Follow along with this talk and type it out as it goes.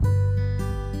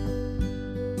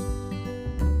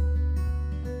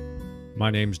My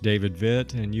name's David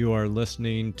Vitt, and you are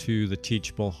listening to The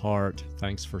Teachable Heart.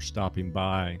 Thanks for stopping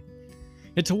by.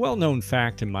 It's a well-known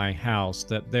fact in my house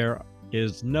that there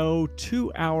is no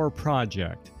 2-hour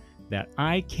project that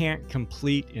I can't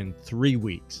complete in 3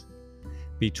 weeks.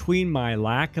 Between my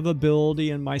lack of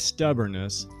ability and my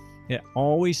stubbornness, it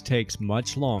always takes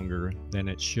much longer than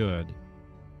it should.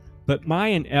 But my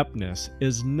ineptness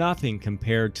is nothing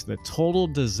compared to the total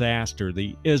disaster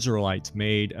the Israelites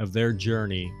made of their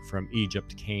journey from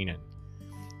Egypt to Canaan.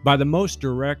 By the most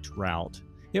direct route,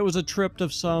 it was a trip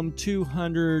of some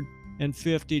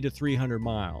 250 to 300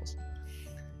 miles.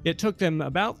 It took them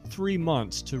about 3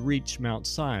 months to reach Mount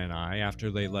Sinai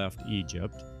after they left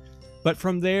Egypt. But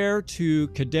from there to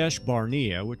Kadesh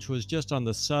Barnea, which was just on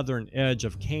the southern edge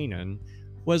of Canaan,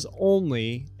 was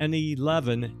only an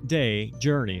 11-day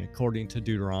journey, according to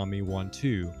Deuteronomy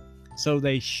 1:2. So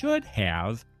they should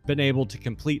have been able to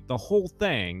complete the whole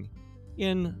thing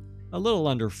in a little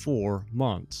under 4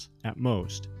 months at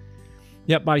most.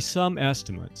 Yet by some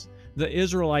estimates, the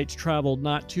Israelites traveled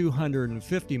not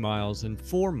 250 miles in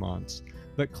 4 months,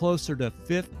 but closer to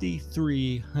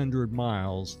 5,300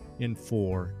 miles in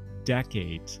 4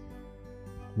 decades.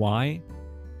 Why?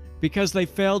 Because they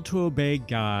failed to obey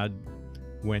God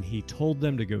when He told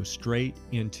them to go straight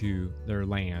into their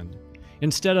land.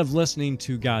 Instead of listening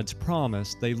to God's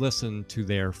promise, they listened to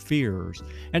their fears,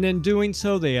 and in doing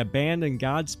so, they abandoned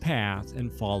God's path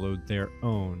and followed their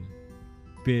own.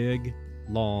 Big,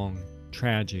 long,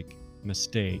 tragic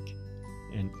mistake.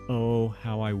 And oh,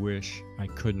 how I wish I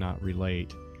could not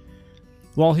relate.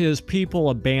 While His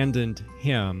people abandoned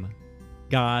Him,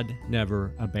 God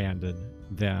never abandoned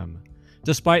them.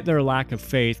 Despite their lack of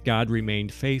faith, God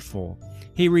remained faithful.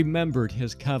 He remembered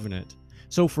His covenant.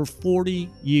 So for 40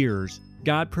 years,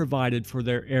 God provided for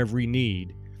their every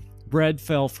need. Bread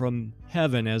fell from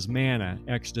heaven as manna,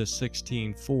 Exodus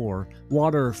 16:4.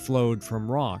 Water flowed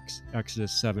from rocks,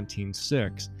 Exodus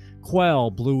 17:6. Quail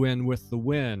blew in with the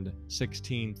wind,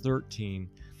 16:13.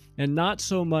 And not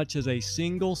so much as a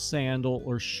single sandal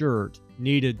or shirt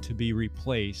needed to be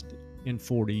replaced in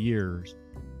 40 years,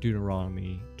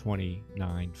 Deuteronomy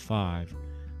 29:5.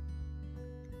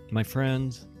 My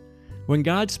friends, when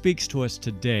God speaks to us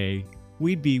today,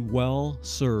 we'd be well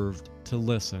served to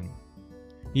listen.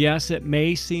 Yes, it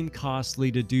may seem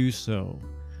costly to do so,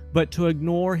 but to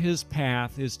ignore His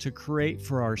path is to create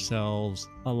for ourselves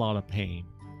a lot of pain.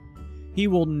 He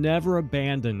will never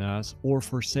abandon us or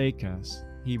forsake us,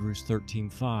 Hebrews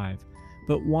 13:5.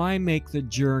 But why make the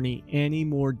journey any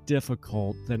more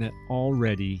difficult than it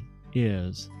already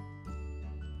is?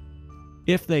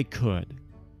 If they could,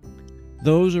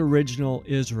 those original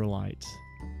Israelites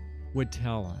would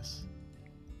tell us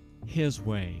His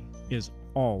way is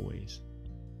always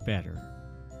better.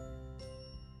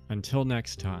 Until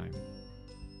next time,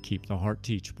 keep the heart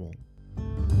teachable.